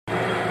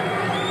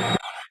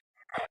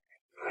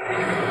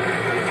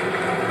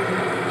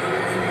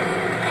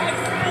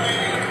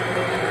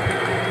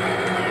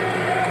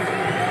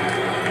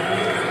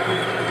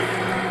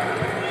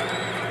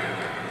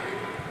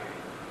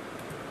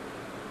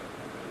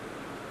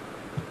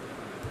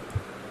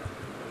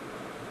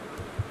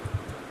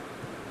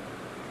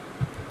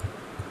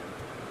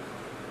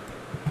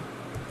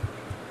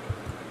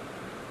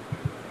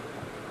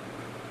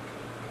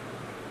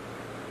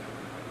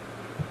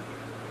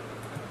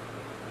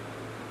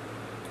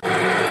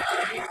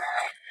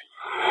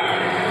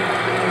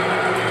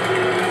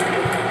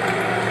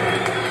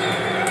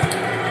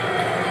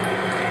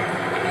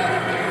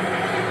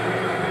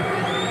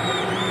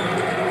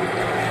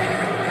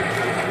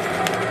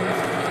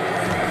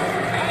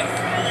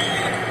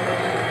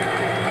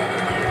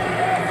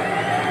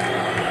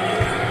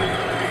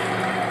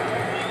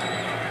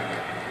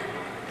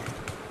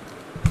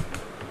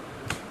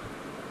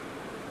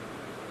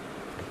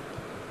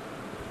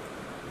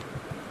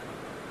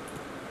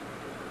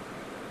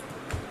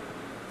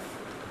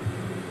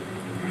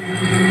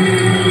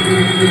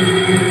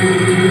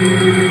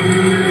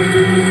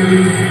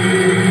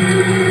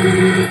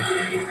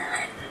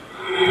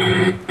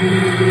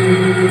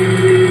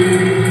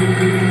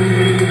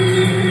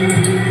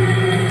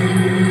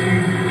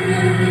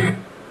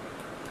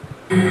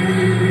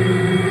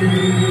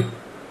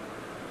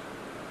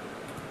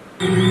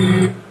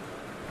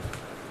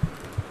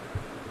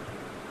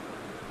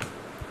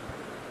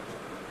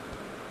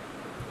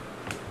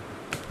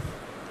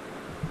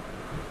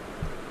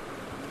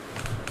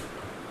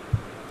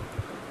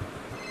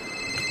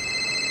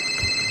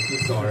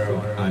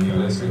Saurabh, and you're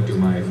listening to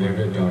my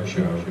favorite talk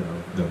show,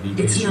 The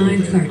Weekly It's Show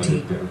with 9:30.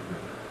 Aditya.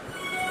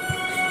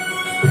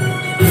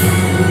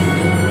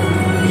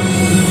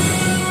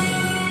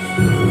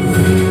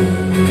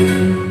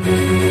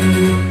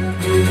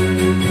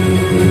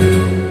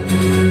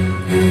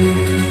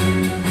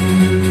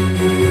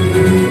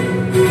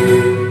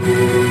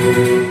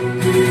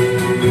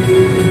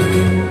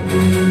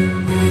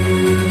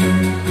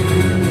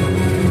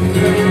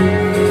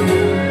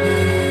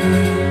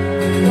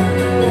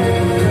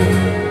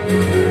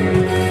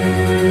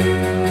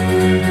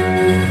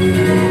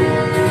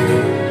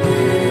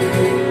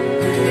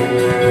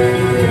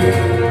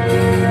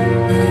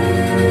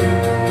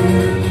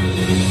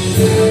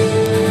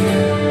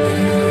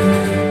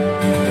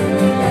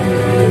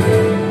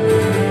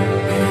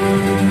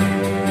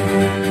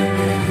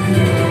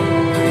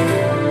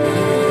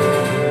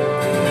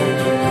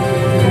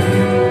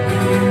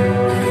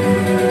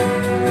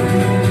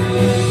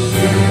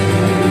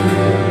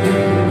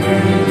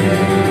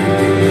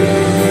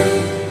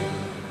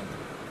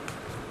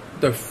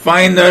 The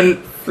final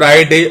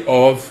Friday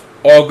of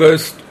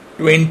August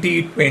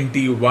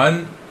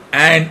 2021,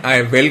 and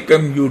I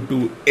welcome you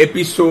to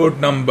episode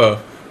number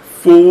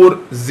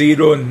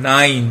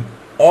 409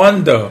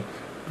 on the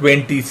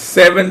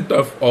 27th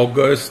of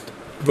August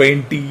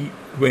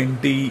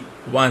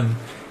 2021.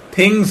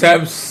 Things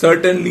have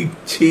certainly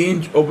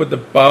changed over the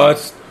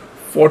past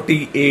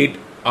 48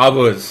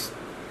 hours.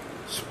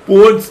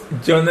 Sports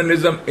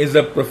journalism is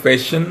a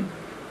profession,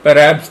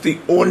 perhaps the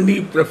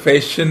only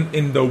profession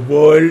in the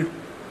world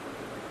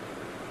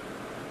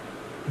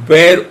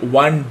where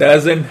one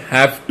doesn't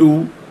have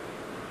to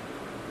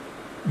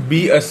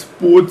be a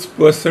sports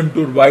person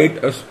to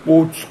write a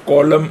sports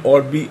column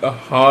or be a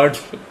harsh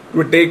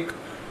critic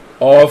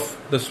of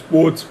the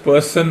sports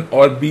person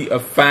or be a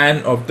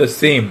fan of the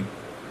same.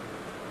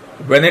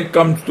 When it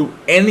comes to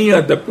any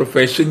other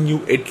profession,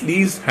 you at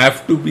least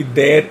have to be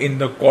there in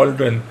the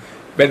cauldron,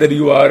 whether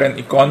you are an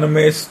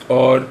economist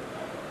or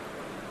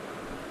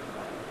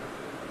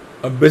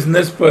a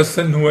business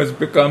person who has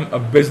become a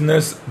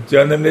business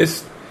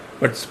journalist.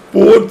 But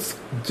sports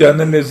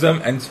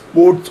journalism and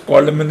sports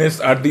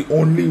columnists are the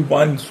only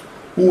ones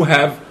who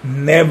have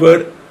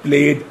never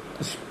played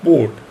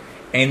sport,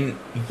 and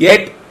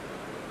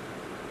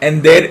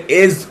there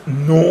is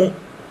no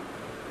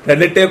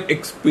relative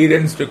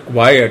experience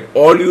required.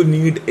 All you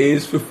need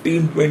is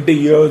 15-20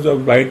 years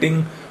of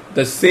writing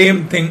the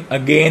same thing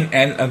again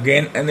and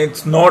again, and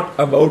it's not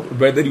about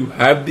whether you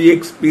have the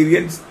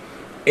experience,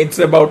 it's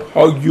about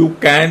how you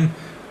can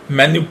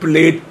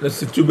manipulate the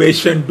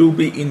situation to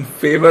be in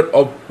favor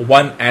of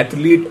one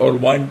athlete or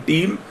one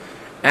team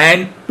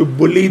and to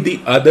bully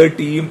the other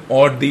team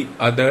or the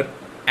other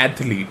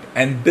athlete.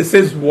 And this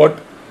is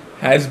what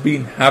has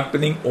been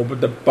happening over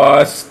the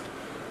past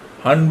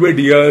 100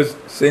 years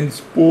since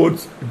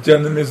sports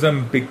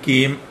journalism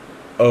became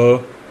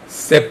a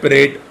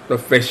separate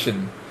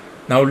profession.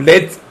 Now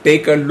let's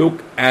take a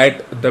look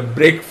at the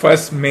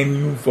breakfast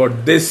menu for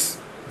this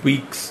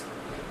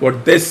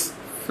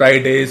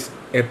Friday's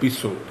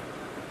episode.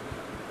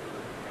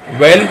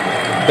 Well,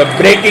 the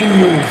breaking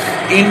news: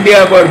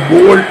 India were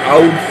bowled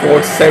out for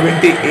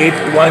 78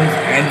 runs,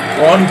 and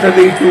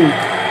contrary to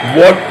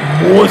what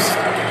most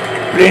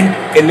print,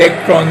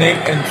 electronic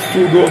and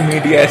pseudo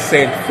media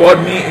said, for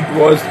me it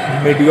was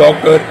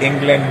mediocre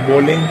England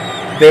bowling.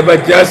 They were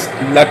just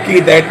lucky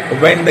that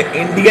when the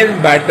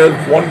Indian batters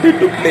wanted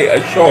to play a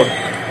shot,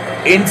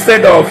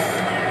 instead of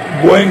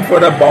going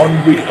for a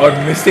boundary or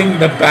missing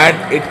the bat,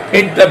 it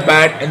hit the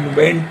bat and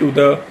went to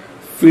the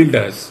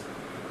fielders.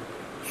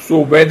 So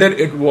whether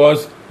it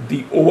was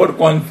the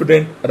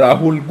overconfident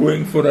Rahul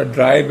going for a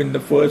drive in the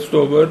first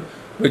over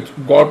which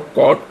got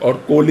caught, or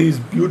Kohli's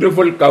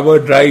beautiful cover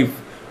drive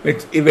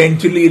which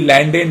eventually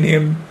landed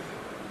him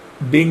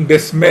being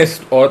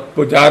dismissed, or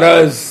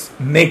Pujara's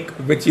nick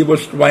which he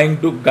was trying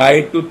to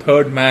guide to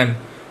third man,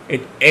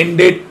 it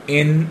ended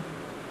in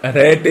a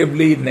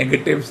relatively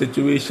negative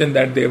situation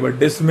that they were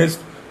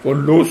dismissed for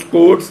low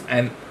scores,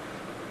 and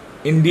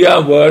India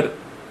were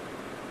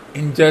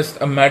in just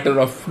a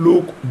matter of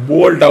fluke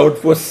bowled out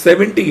for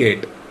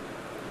 78.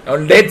 Now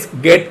let's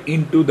get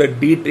into the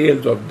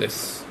details of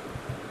this.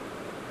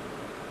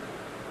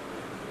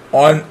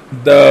 On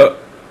the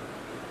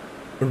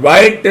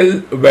right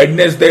till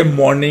Wednesday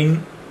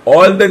morning,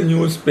 all the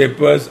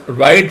newspapers,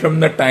 right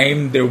from the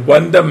time they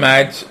won the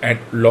match at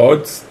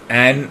Lord's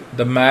and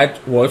the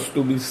match was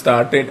to be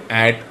started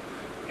at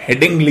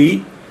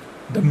Headingley,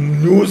 the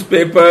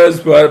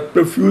newspapers were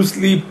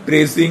profusely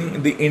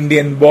praising the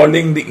Indian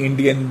bowling, the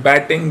Indian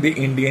batting, the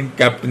Indian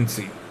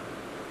captaincy.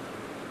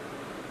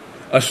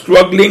 A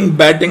struggling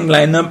batting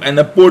lineup and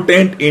a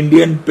potent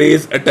Indian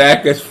pace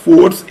attack has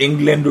forced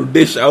England to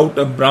dish out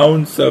a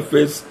brown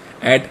surface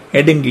at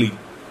Headingley.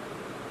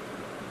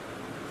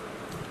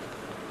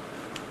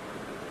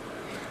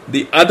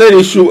 The other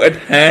issue at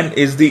hand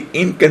is the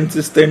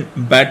inconsistent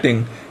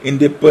batting. In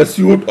the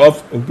pursuit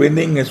of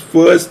winning his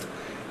first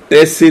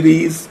Test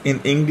series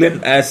in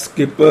England as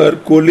skipper,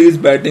 Kohli's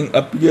batting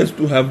appears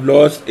to have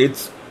lost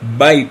its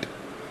bite.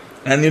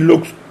 and he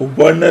looks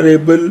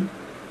vulnerable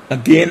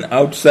again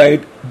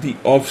outside the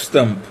off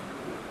stump.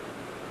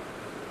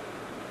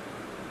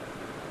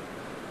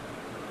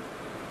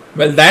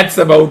 Well, that's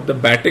about the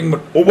batting,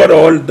 but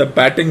overall the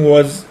batting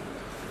was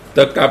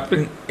the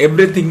captain,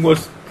 everything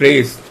was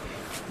praised.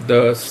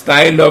 The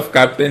style of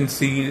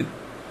captaincy,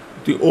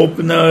 the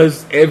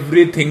openers,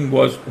 everything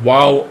was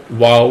wow,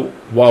 wow,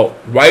 wow.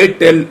 Right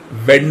till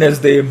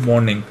Wednesday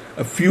morning.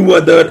 A few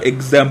other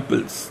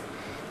examples.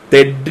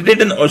 They did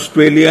it in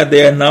Australia,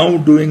 they are now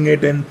doing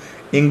it in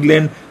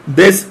England.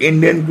 This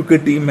Indian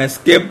cricket team has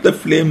kept the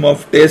flame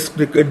of Test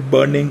cricket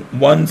burning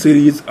one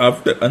series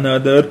after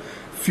another,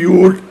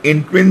 fueled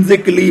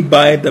intrinsically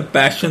by the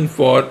passion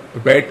for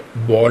wet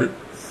ball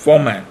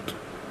format.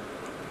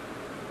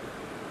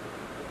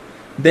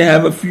 They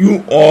have a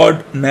few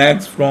odd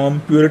nags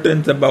from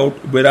Puritans about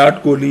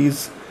Virat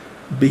Kohli's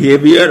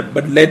behavior,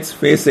 but let's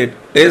face it,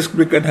 Test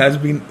cricket has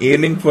been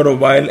ailing for a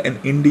while,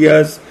 and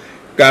India's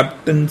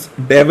captain's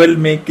devil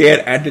may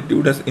care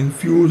attitude has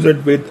infused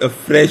it with a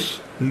fresh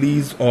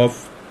lease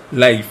of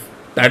life.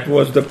 That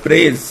was the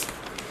praise.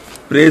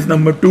 Praise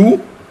number 2.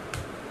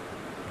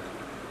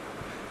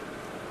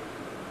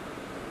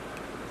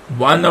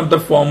 One of the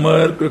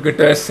former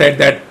cricketers said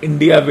that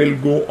India will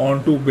go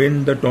on to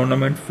win the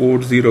tournament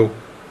 4-0.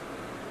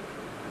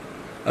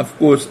 Of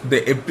course,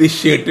 they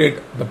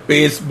appreciated the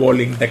pace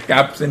bowling, the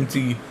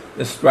captaincy,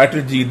 the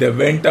strategy. They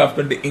went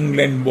after the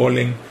England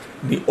bowling,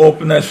 the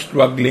openers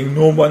struggling,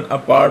 no one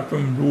apart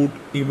from Root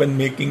even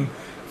making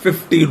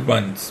 50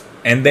 runs.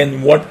 And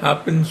then what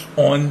happens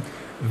on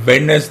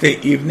Wednesday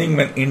evening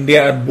when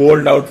India are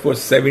bowled out for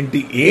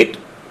 78?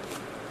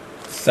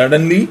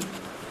 Suddenly,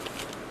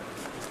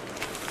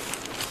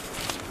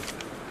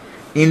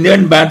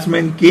 Indian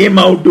batsmen came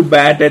out to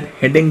bat at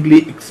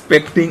Headingley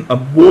expecting a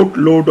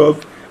boatload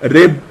of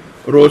rib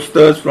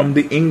roasters from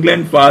the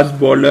England fast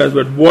bowlers,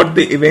 but what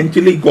they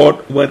eventually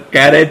got were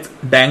carrots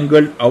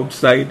dangled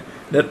outside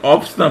their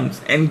off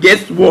stumps. And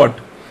guess what?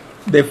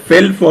 They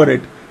fell for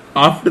it.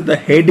 After the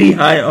heady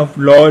high of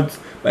Lords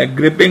by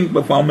gripping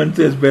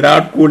performances,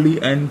 Virat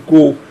Kohli and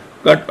co.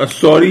 cut a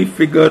sorry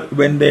figure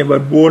when they were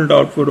bowled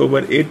out for over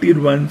 80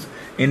 runs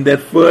in their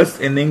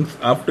first innings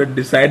after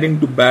deciding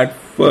to bat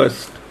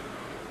first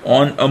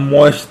on a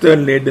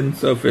moisture-laden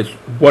surface,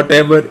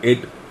 whatever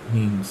it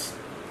means.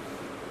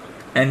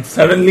 And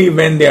suddenly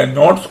when they are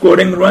not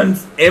scoring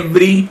runs,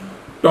 every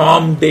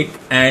Tom, Dick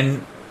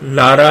and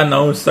Lara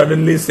now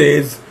suddenly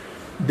says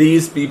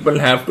these people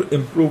have to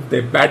improve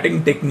their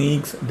batting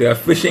techniques, they are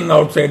fishing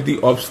outside the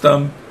off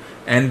stump,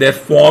 and their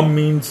form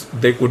means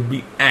they could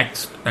be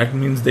axed. That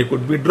means they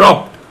could be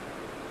dropped.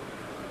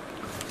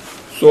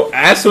 So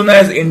as soon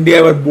as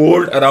India were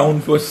bowled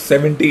around for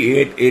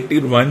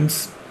 78-80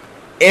 runs,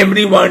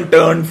 everyone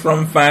turned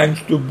from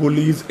fans to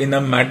bullies in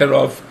a matter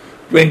of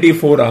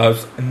 24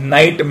 hours.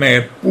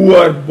 Nightmare,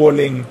 poor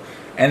bowling.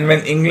 And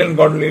when England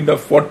got a lead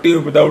of 40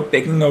 without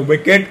taking a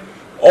wicket,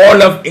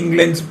 all of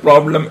England's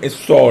problem is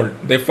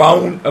solved. They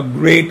found a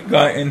great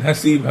guy in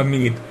Haseeb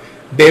Hameed.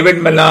 David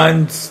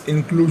Malan's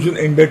inclusion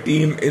in the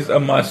team is a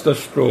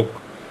masterstroke.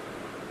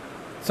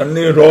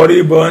 Suddenly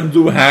Rory Burns,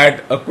 who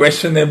had a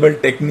questionable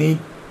technique,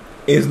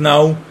 is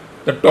now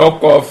the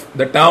talk of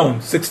the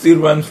town. 60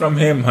 runs from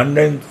him,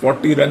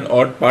 140 run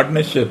odd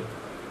partnership.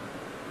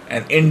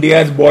 And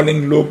India's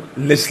bowling looked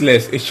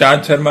listless.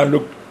 Ishant Sharma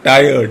looked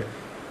tired.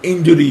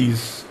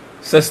 Injuries,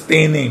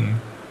 sustaining,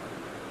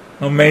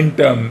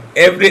 momentum,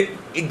 it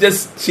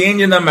just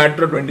changed in a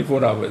matter of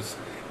 24 hours.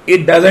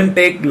 It doesn't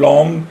take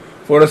long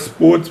for a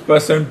sports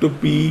person to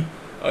be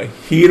a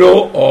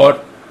hero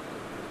or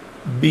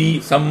be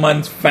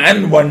someone's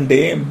fan one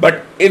day,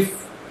 but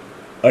if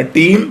a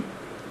team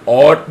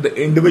or the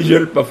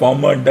individual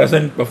performer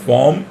doesn't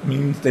perform,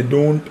 means they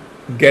don't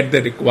get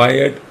the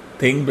required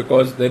thing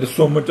because there is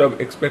so much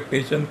of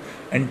expectation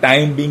and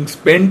time being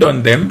spent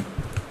on them,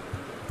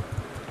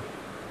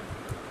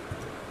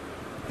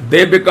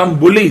 they become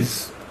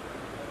bullies.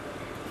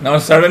 Now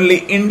suddenly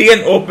Indian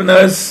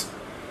openers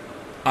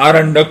are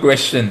under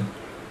question.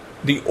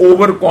 The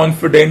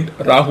overconfident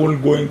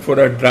Rahul going for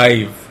a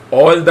drive.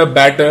 All the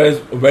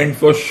batters went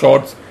for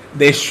shots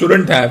they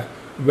shouldn't have.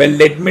 Well,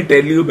 let me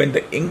tell you, when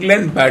the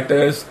England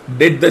batters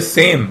did the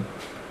same,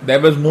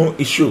 there was no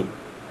issue.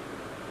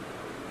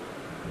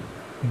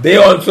 They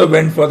also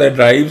went for their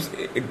drives.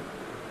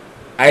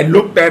 I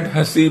looked at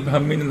Haseeb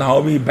Hameed and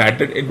how he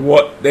batted.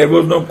 There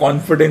was no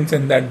confidence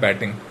in that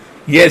batting.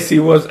 Yes, he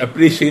was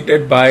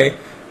appreciated by,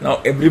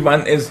 now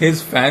everyone is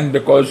his fan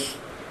because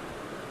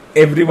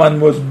everyone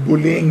was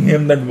bullying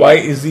him that why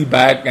is he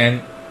back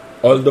and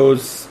all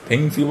those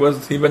things. He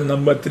was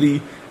number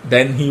 3.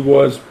 Then he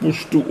was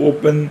pushed to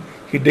open.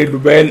 He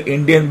did well.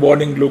 Indian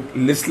bowling looked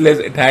listless.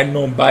 It had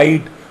no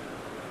bite.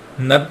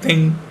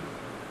 Nothing.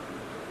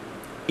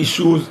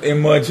 Issues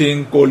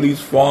emerging.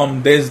 Kohli's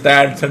form. This,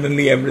 that.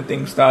 Suddenly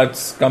everything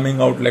starts coming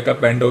out like a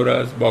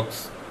Pandora's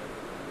box.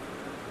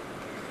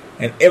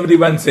 And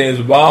everyone says,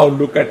 wow,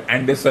 look at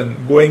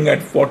Anderson going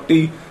at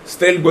 40,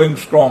 still going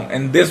strong.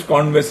 And this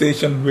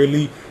conversation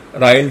really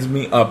riles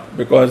me up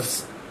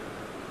because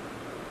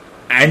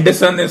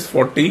Anderson is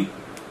 40,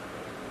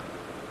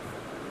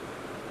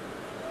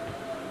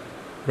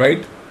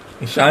 right?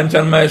 Ishant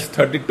Sharma is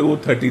 32,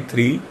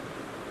 33.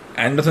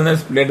 Anderson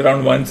has played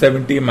around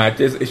 170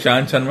 matches.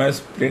 Ishant Sharma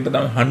has played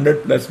around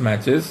 100 plus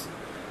matches.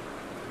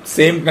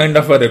 Same kind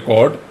of a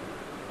record.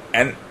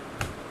 And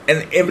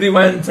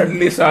everyone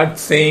suddenly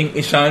starts saying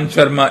Ishant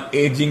Sharma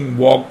aging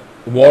war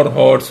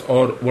horse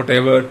or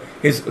whatever.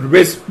 His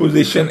wrist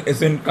position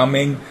isn't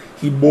coming.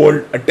 He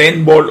bowled a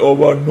 10 ball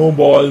over, no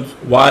balls,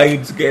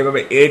 wides, gave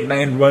away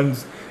 8-9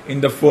 runs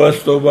in the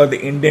first over.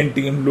 The Indian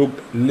team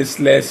looked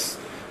listless,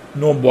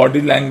 no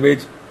body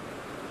language.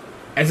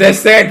 As I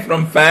said,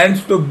 from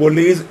fans to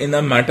bullies in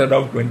a matter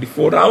of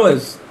 24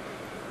 hours.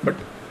 But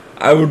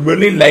I would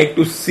really like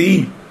to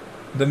see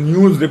the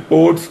news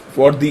reports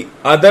for the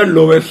other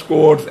lowest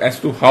scores as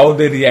to how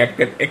they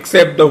reacted,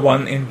 except the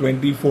one in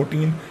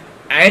 2014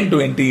 and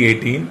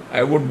 2018.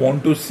 I would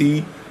want to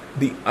see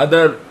the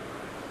other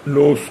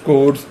low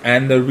scores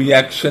and the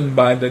reaction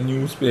by the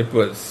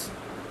newspapers.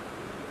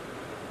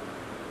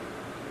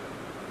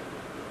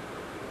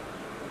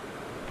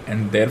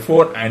 And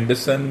therefore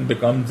Anderson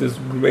becomes this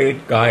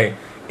great guy.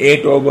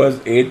 8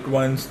 overs, 8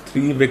 runs,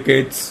 3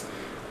 wickets.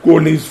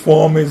 Kohli's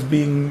form is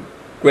being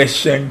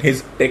questioned.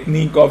 His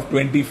technique of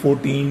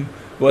 2014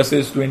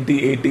 versus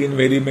 2018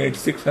 where he made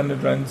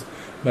 600 runs,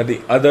 but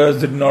the others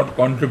did not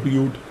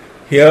contribute.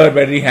 Here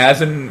where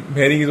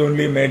he's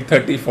only made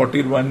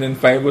 30-40 runs in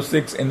 5 or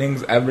 6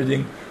 innings,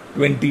 averaging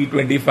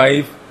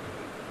 20-25.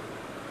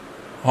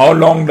 How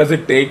long does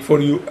it take for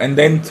you? And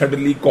then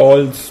suddenly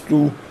calls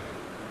to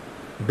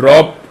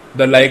drop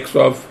the likes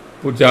of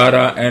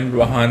Pujara and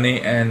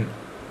Rahane and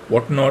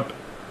whatnot.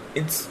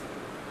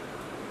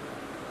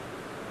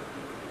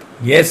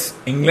 Yes,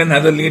 England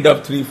has a lead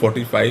of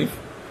 345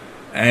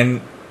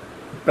 and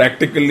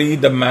practically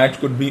the match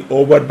could be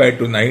over by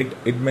tonight.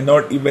 It may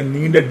not even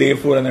need a day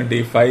 4 and a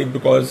day 5,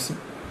 because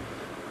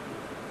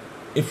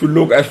if you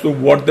look as to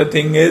what the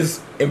thing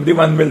is,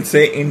 everyone will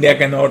say India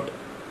cannot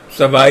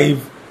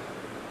survive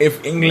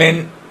if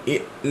England,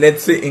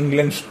 let's say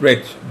England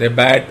stretch, they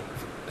bat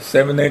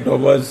 7-8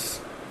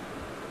 overs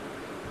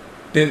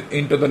till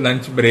into the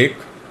lunch break,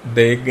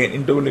 they get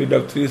into a lead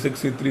of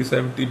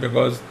 360-370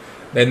 because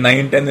their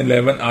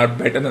 9-10-11 are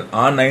better than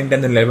our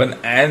 9-10-11,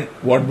 and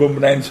what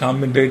Bumrah and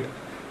Shami did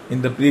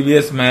in the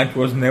previous match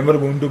was never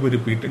going to be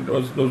repeated. It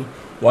was those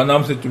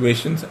one-off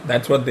situations.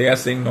 That's what they are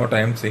saying, not I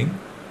am saying,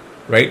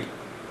 right?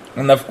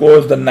 And of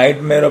course the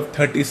nightmare of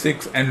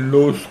 36 and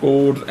low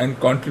scores and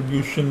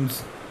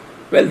contributions,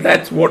 well,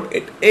 that's what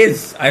it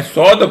is. I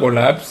saw the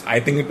collapse. I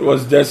think it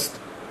was just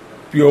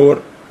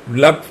pure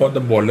luck for the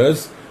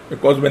bowlers,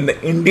 because when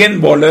the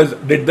Indian bowlers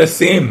did the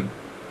same,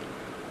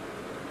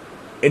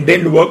 it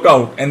didn't work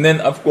out. And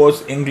then of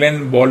course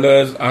England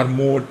bowlers are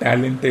more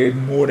talented,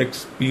 more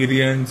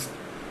experienced.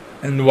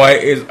 And why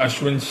is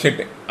Ashwin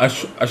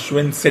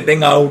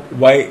sitting out?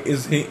 Why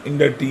is he in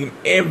the team?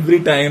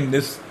 Every time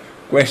this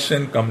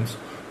question comes.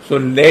 So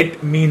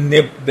let me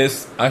nip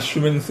this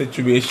Ashwin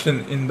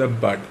situation in the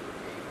bud.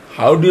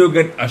 How do you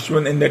get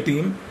Ashwin in the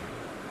team?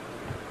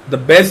 The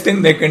best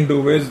thing they can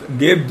do is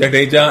give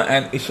Jadeja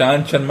and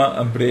Ishant Sharma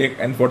a break,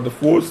 and for the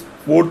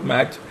fourth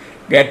match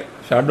get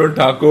Shardul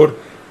Thakur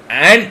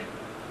and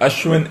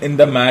Ashwin in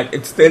the match.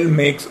 It still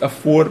makes a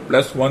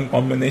 4+1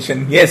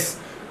 combination. Yes,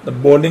 the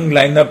bowling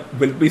lineup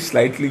will be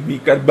slightly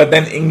weaker, but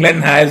then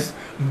England has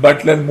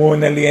Butler,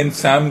 Moeen Ali and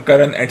Sam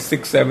Curran at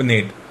 6, 7,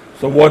 8.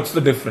 So what's the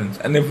difference?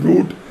 And if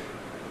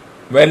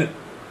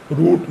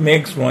Root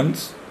makes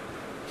runs,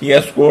 he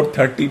has scored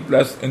 30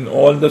 plus in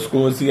all the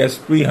scores. He has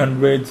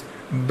 300s,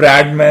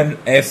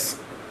 Bradman-esque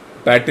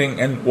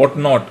batting and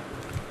whatnot.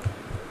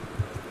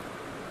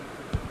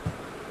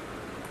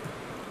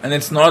 And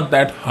it's not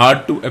that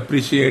hard to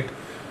appreciate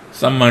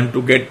someone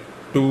to get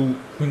to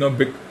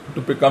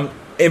become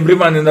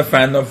everyone is a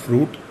fan of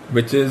Root,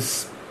 which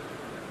is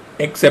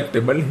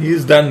acceptable.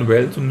 He's done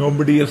well, so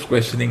nobody is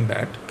questioning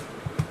that.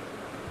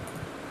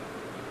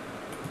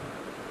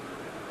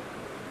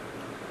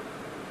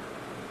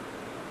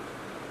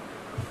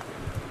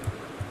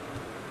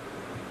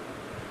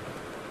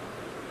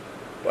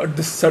 But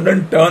this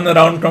sudden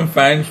turnaround from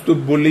fans to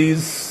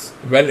bullies,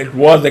 well, it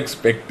was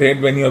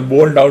expected when you're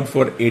bowled out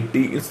for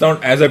 80. It's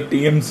not as if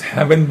teams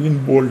haven't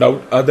been bowled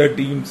out. Other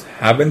teams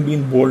haven't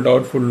been bowled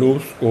out for low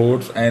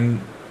scores and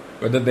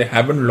whether they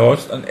haven't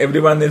lost. And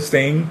everyone is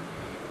saying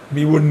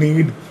we would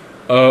need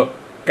a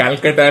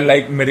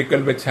Calcutta-like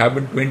miracle which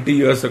happened 20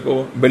 years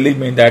ago. Believe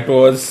me, that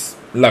was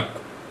luck.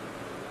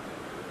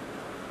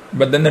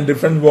 But then the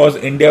difference was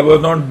India was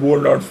not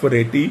bowled out for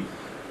 80.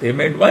 They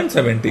made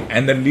 170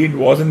 and the lead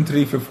wasn't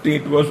 350,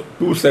 it was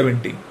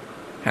 270.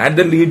 Had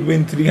the lead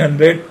been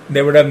 300,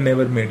 they would have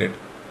never made it.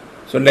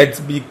 So let's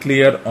be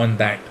clear on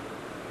that.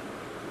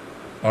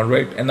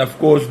 Alright, and of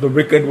course the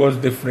wicket was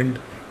different.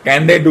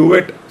 Can they do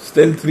it?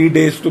 Still 3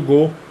 days to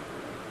go.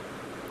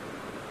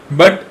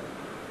 But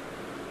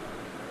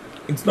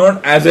it's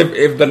not as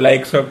if the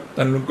likes of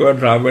Tendulkar,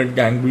 Dravid,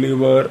 Ganguly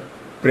were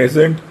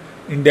present,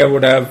 India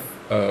would have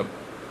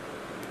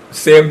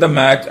saved the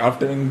match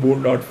after being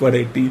bowled out for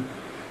 80.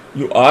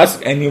 You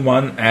ask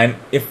anyone, and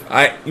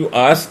you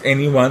ask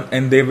anyone,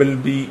 and they will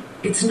be.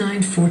 It's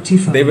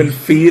 9:45. They will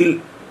feel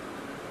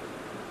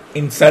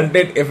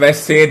insulted if I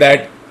say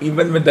that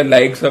even with the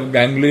likes of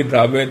Ganguly,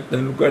 Dravid,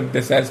 then look at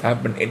this has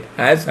happened. It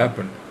has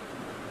happened.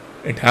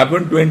 It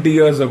happened 20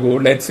 years ago,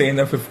 let's say in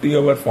a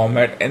 50-over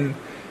format, and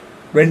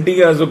 20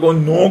 years ago,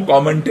 no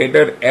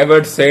commentator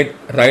ever said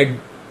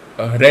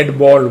red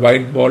ball,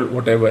 white ball,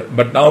 whatever.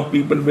 But now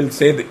people will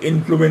say the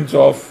influence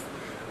of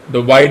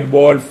the white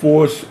ball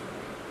forced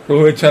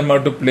Rohit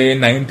Sharma to play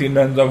 19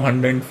 runs of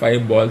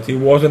 105 balls. He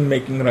wasn't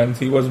making runs,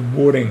 he was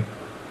boring.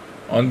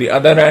 On the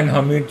other hand,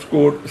 Hamid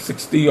scored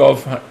 60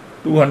 of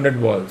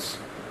 200 balls.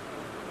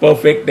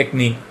 Perfect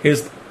technique.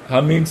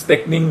 Hamid's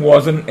technique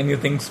wasn't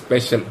anything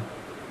special.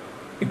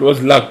 It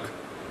was luck.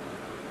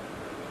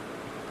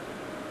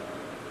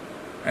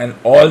 And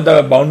all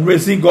the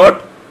boundaries he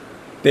got,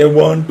 they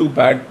weren't too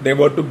bad. They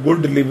were too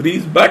good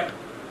deliveries. But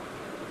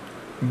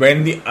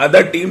when the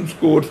other team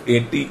scores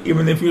 80,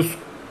 even if you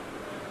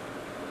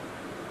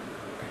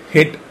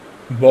hit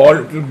ball,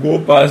 it will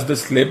go past the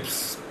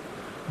slips.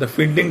 The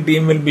fielding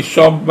team will be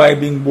shocked by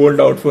being bowled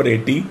out for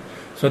 80.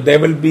 So they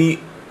will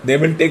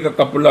take a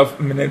couple of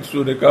minutes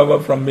to recover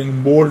from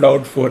being bowled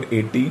out for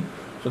 80.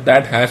 So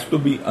that has to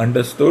be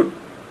understood.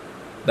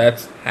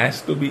 That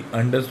has to be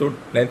understood.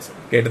 Let's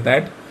get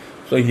that.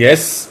 So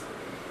yes,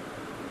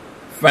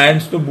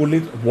 fans to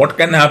bullies. What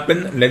can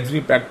happen? Let's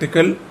be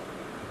practical.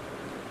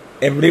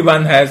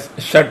 Everyone has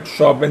shut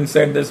shop and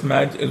said this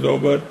match is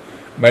over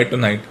by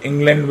tonight.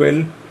 England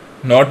will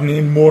not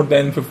need more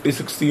than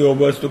 50-60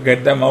 overs to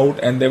get them out,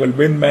 and they will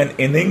win by an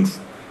innings,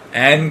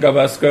 and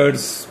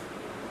Gavaskar's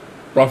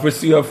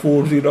prophecy of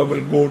 4-0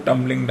 will go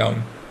tumbling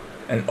down.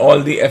 And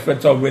all the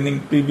efforts of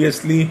winning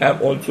previously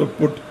have also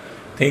put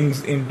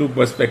things into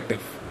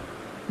perspective.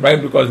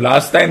 Right? Because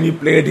last time we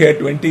played here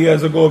 20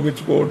 years ago, we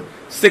scored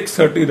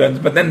 630 runs.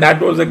 But then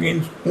that was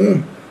against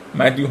whom?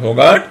 Matthew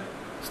Hogarth,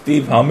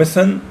 Steve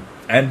Harmison,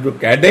 Andrew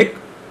Caddick,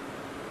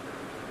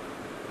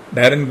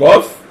 Darren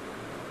Gough.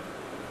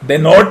 They're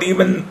not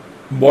even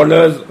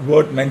bowlers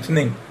worth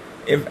mentioning.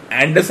 If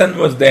Anderson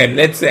was there,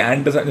 let's say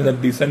Anderson is a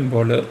decent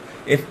bowler.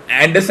 If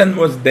Anderson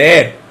was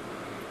there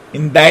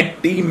in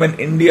that team when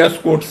India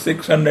scored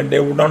 600, they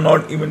would have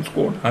not even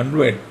scored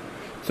 100.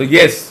 So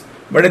yes,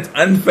 but it's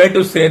unfair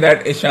to say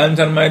that Ishant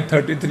Sharma at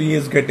 33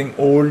 is getting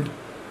old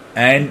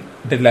and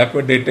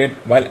dilapidated,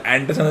 while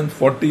Anderson at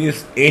 40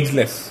 is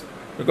ageless,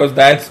 because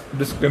that's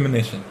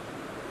discrimination.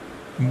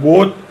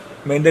 Both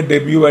made their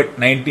debut at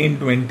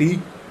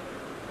 19-20.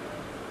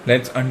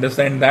 Let's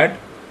understand that.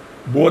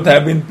 Both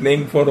have been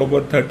playing for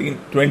over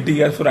 20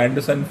 years for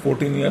Anderson,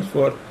 14 years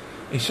for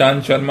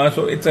Ishant Sharma.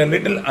 So it's a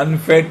little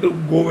unfair to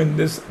go in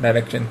this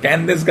direction.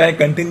 Can this guy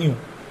continue?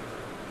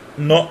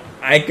 No,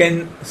 I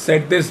can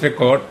set this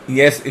record.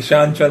 Yes,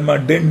 Ishant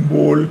Sharma didn't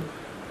bowl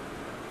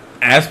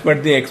as per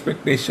the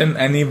expectation,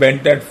 and he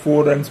went at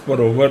 4 runs per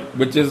over,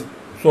 which is,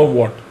 so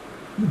what?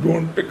 You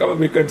don't pick up a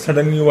wicket,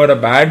 suddenly you are a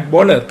bad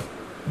bowler.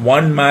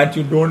 One match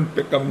you don't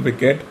pick up a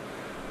wicket,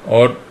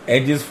 or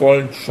edges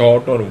fall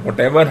short, or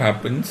whatever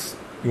happens,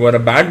 you are a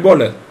bad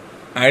bowler.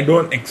 I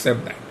don't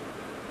accept that.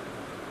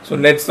 So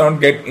let's not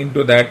get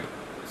into that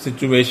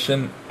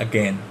situation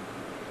again.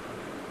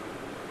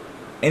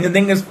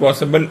 Anything is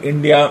possible.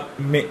 India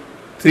may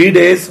 3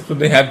 days, so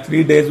they have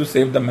 3 days to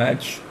save the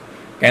match.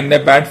 Can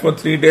they bat for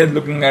 3 days?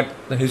 Looking at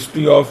the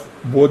history of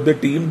both the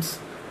teams,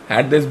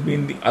 had this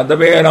been the other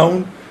way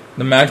around,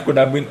 the match could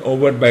have been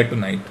over by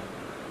tonight.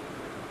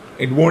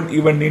 It won't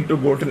even need to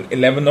go till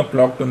 11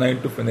 o'clock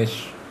tonight to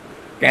finish.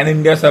 Can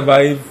India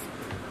survive?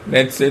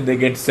 Let's say they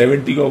get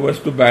 70 overs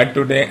to bat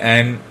today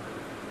and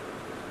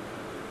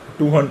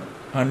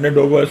 200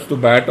 overs to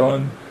bat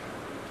on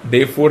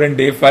day 4 and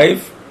day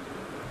 5.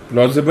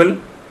 Plausible.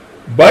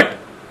 But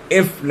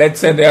if, let's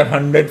say, they are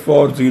 100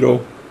 for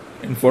 0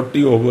 in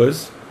 40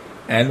 overs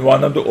and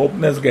one of the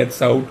openers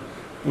gets out,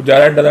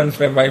 Pujara doesn't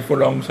survive for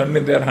long,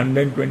 suddenly they are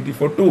 120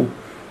 for 2.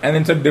 And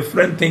it's a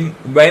different thing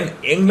when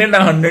England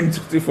are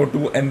 160 for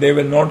 2 and they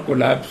will not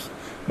collapse.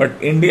 But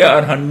India are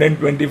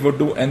 120 for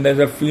 2 and there's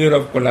a fear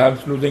of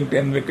collapse, losing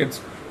 10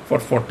 wickets for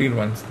 40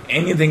 runs.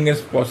 Anything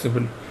is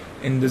possible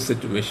in this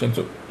situation.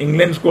 So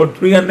England scored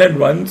 300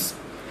 runs.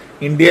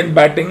 Indian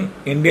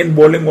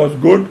bowling was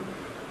good.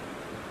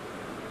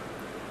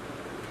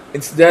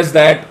 It's just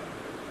that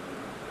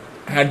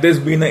had this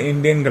been an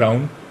Indian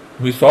ground,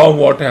 we saw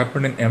what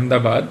happened in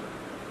Ahmedabad.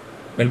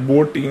 Well,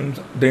 both teams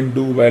didn't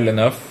do well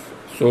enough.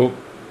 So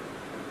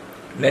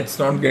let's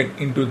not get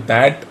into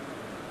that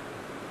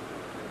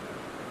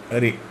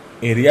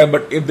area.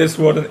 But if this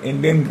was an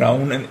Indian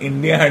ground and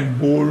India had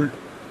bowled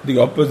the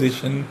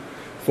opposition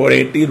for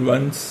 80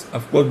 runs,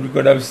 of course we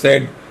could have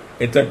said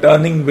it's a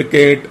turning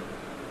wicket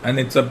and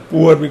it's a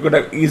poor, we could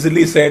have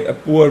easily said a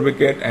poor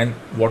wicket and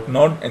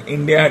whatnot. And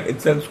India had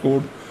itself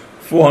scored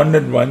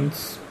 400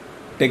 runs,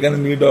 taken a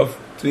lead of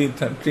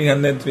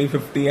 300,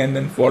 350 and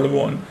then follow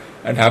on.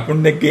 And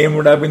happened, the game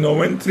would have been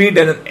over in 3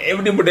 days and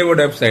everybody would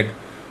have said,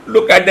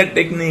 look at the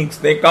techniques,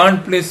 they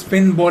can't play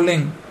spin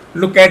bowling.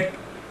 Look at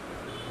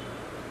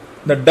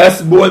the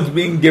dust bowls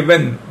being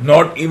given,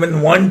 not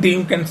even one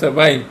team can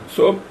survive.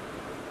 So,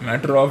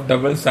 matter of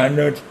double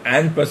standards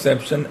and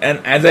perception.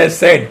 And as I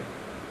said,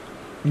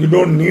 you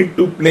don't need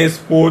to play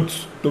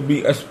sports to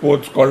be a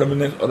sports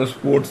columnist or a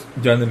sports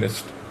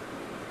journalist.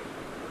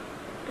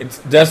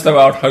 It's just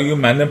about how you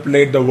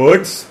manipulate the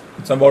words.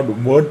 It's about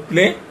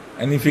wordplay.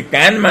 And if you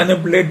can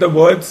manipulate the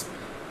words,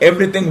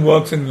 everything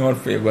works in your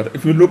favor.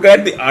 If you look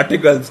at the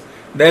articles,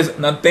 there's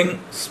nothing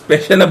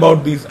special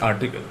about these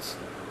articles.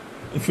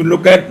 If you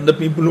look at the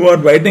people who are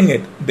writing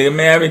it, they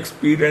may have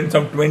experience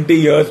of 20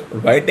 years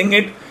writing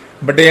it,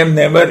 but they have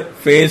never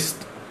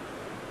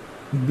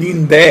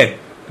been there.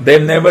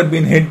 They've never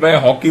been hit by a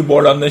hockey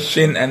ball on the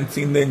shin and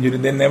seen the injury.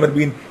 They've never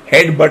been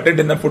head butted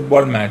in a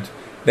football match.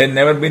 They've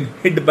never been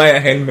hit by a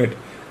helmet.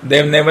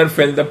 They've never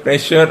felt the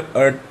pressure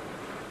a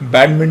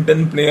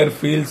badminton player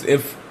feels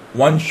if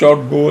one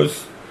shot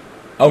goes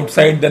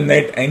outside the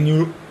net and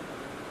you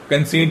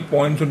concede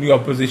points to the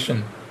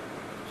opposition.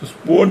 So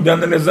sport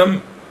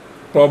journalism,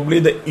 probably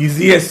the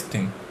easiest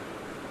thing,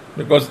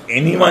 because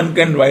anyone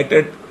can write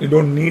it. You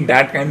don't need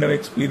that kind of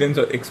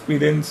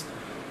experience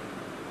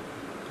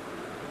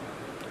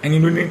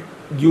and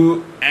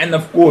and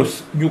of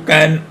course you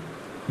can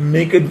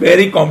make it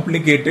very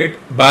complicated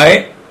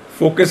by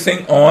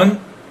focusing on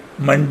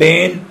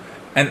mundane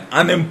and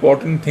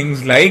unimportant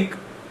things like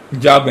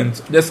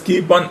jargons. Just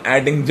keep on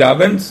adding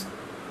jargons.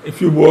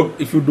 If you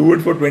do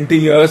it for 20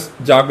 years,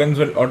 jargons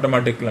will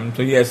automatically come.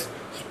 So yes,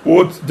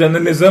 sports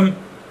journalism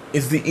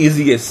is the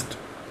easiest.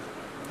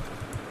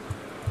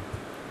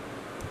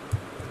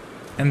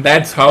 And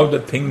that's how the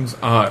things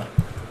are.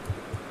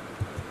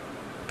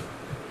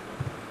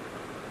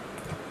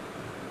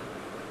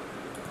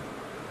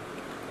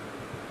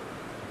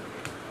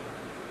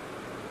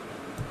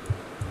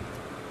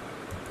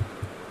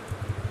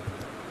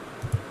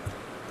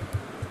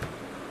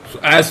 So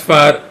as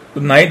far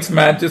tonight's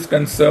match is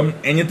concerned,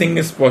 anything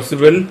is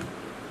possible.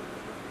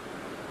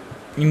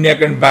 India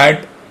can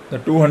bat the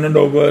 200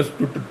 overs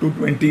to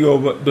 220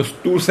 overs, those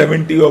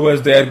 270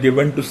 overs they are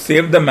given to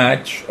save the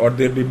match, or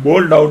they'll be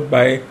bowled out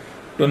by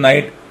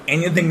tonight.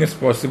 Anything is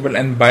possible,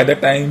 and by the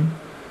time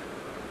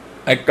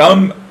I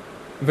come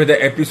with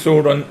the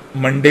episode on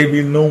Monday,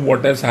 we'll know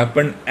what has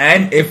happened.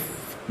 And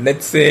if,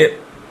 let's say,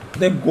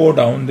 they go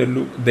down,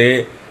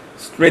 they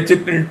stretch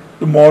it till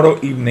tomorrow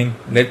evening,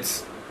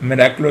 let's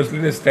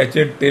miraculously stretch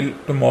it till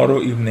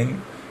tomorrow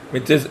evening,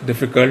 which is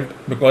difficult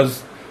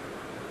because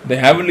they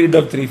have a lead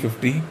of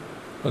 350.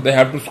 So they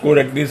have to score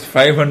at least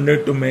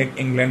 500 to make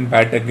England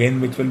bat again,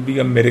 which will be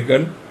a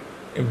miracle.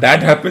 If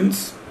that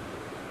happens,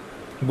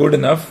 good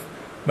enough,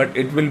 but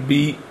it will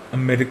be a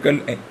miracle.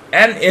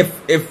 And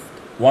if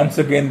once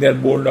again they are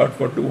bowled out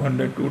for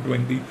 200,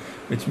 220,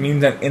 which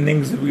means an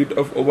innings beat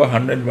of over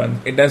 100 runs.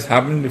 It has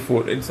happened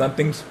before. It's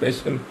nothing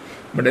special,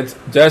 but it's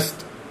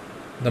just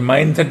the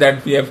mindset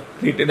that we have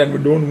created, and we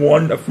don't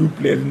want a few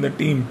players in the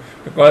team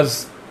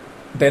because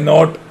they're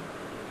not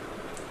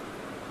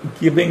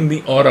giving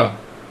the aura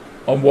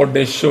of what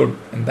they should,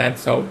 and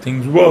that's how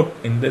things work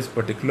in this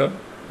particular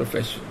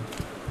profession.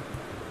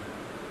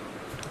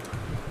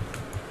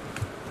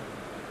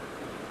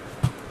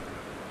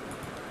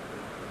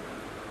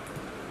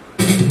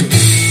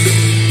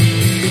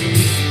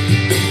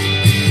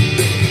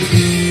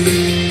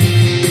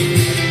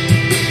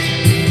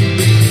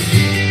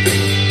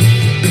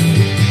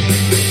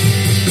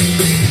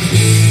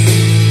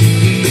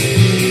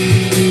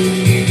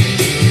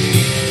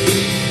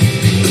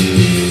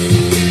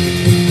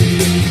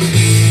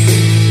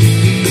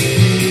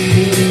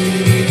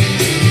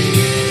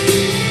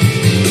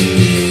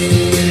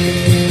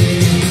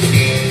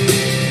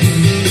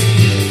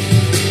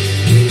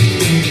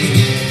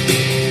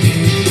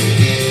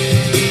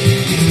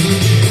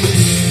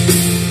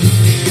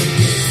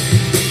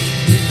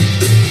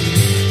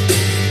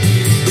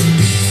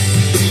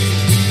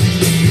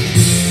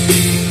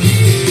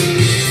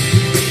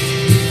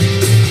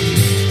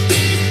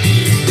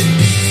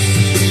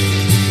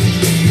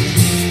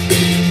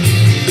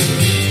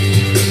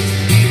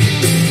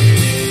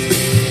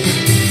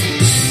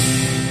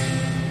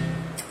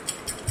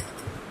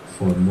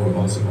 For more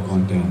awesome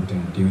content,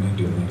 tune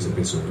into the next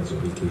episode of the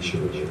Weekly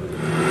Show.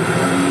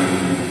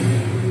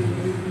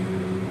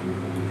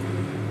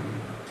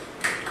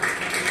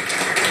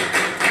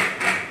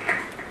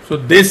 So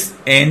this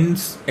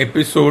ends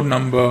episode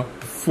number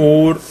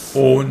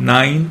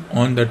 409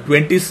 on the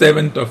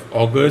 27th of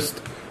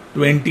August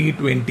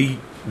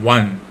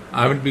 2021.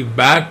 I will be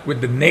back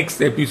with the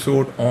next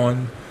episode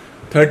on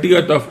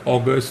 30th of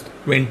August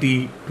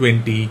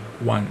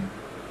 2021.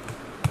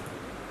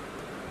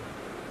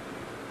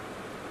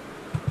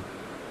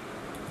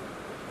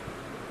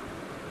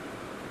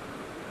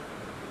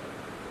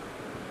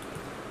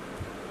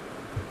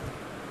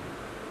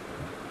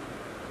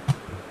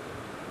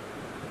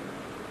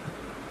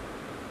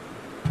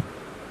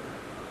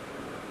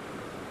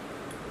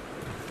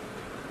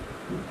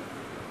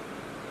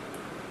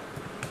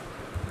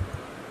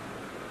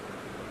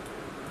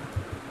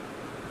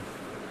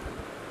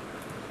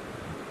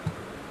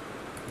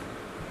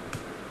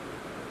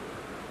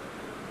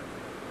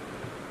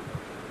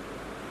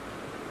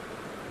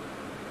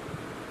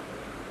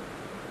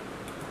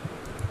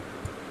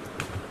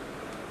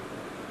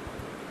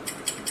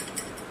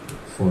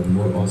 For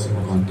more awesome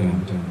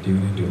content,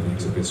 tune into the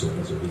next episode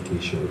of the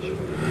VK Show.